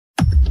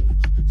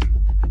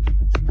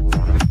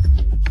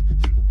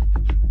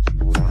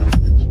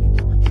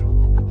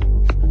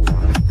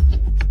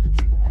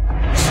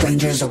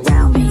strangers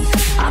around me.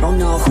 I don't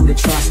know who to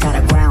trust, how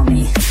to ground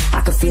me.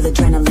 I can feel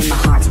adrenaline, my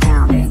heart's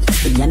pounding.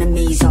 The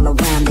enemies all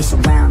around, they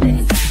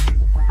surrounding.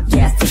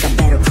 Yeah, I think I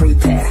better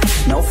prepare.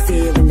 No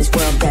fear in this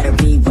world, better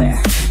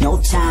beware. No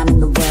time in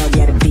the world,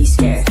 yeah, to be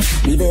scared.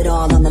 Leave it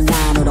all on the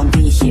line or don't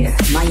be here.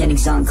 My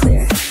ending's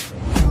unclear.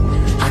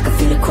 I can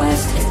feel the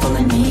quest, it's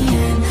pulling me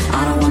in.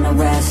 I don't wanna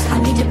rest,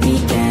 I need to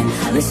begin.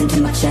 I listen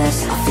to my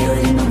chest, I feel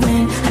it in the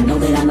wind. I know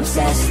that I'm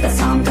obsessed, that's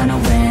how I'm gonna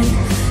win.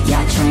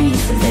 Yeah, I trained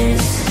for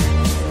this.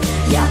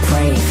 Yeah, I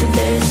prayed for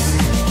this.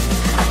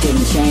 I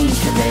didn't change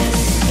for this.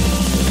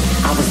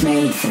 I was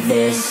made for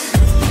this.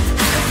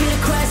 I can feel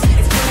the quest,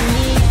 it's pulling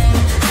me in.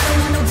 I don't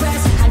want no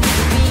rest, I need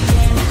to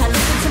begin. I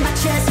listen to my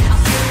chest, I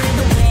feel it in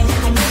the wind.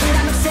 I know that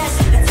I'm obsessed,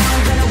 that's how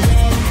I'm gonna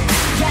win.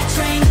 Yeah, I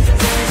trained for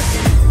this.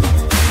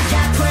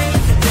 Yeah, I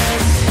prayed for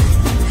this.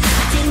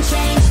 I didn't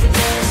change for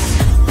this.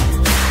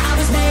 I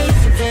was made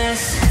for this.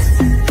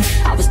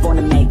 I was born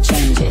to make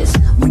changes.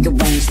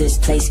 Rearrange this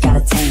place,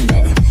 gotta tame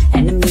it.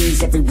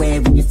 Enemies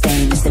everywhere when you're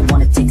famous. They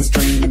wanna take this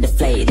dream and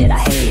deflate it. I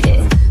hate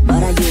it,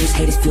 but I use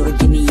hate as fuel to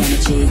give me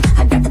energy.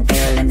 I got the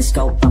barrel and the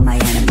scope on my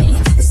enemy.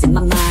 It's in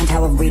my mind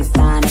how I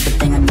redefine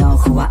everything. I know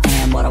who I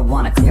am, what I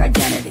want, a clear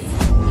identity.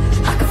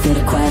 I can feel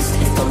the quest,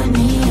 it's pulling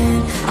me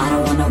in. I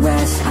don't wanna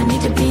rest, I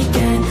need to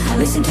begin. I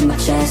listen to my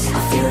chest, I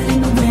feel it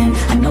in the wind.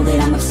 I know that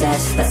I'm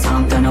obsessed, that's how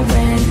I'm gonna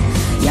win.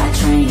 Yeah, I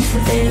trained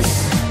for this.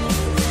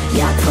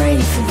 Yeah, I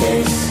prayed for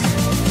this.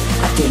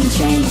 I didn't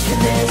change for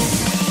this.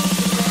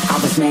 I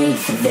was made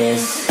for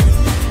this.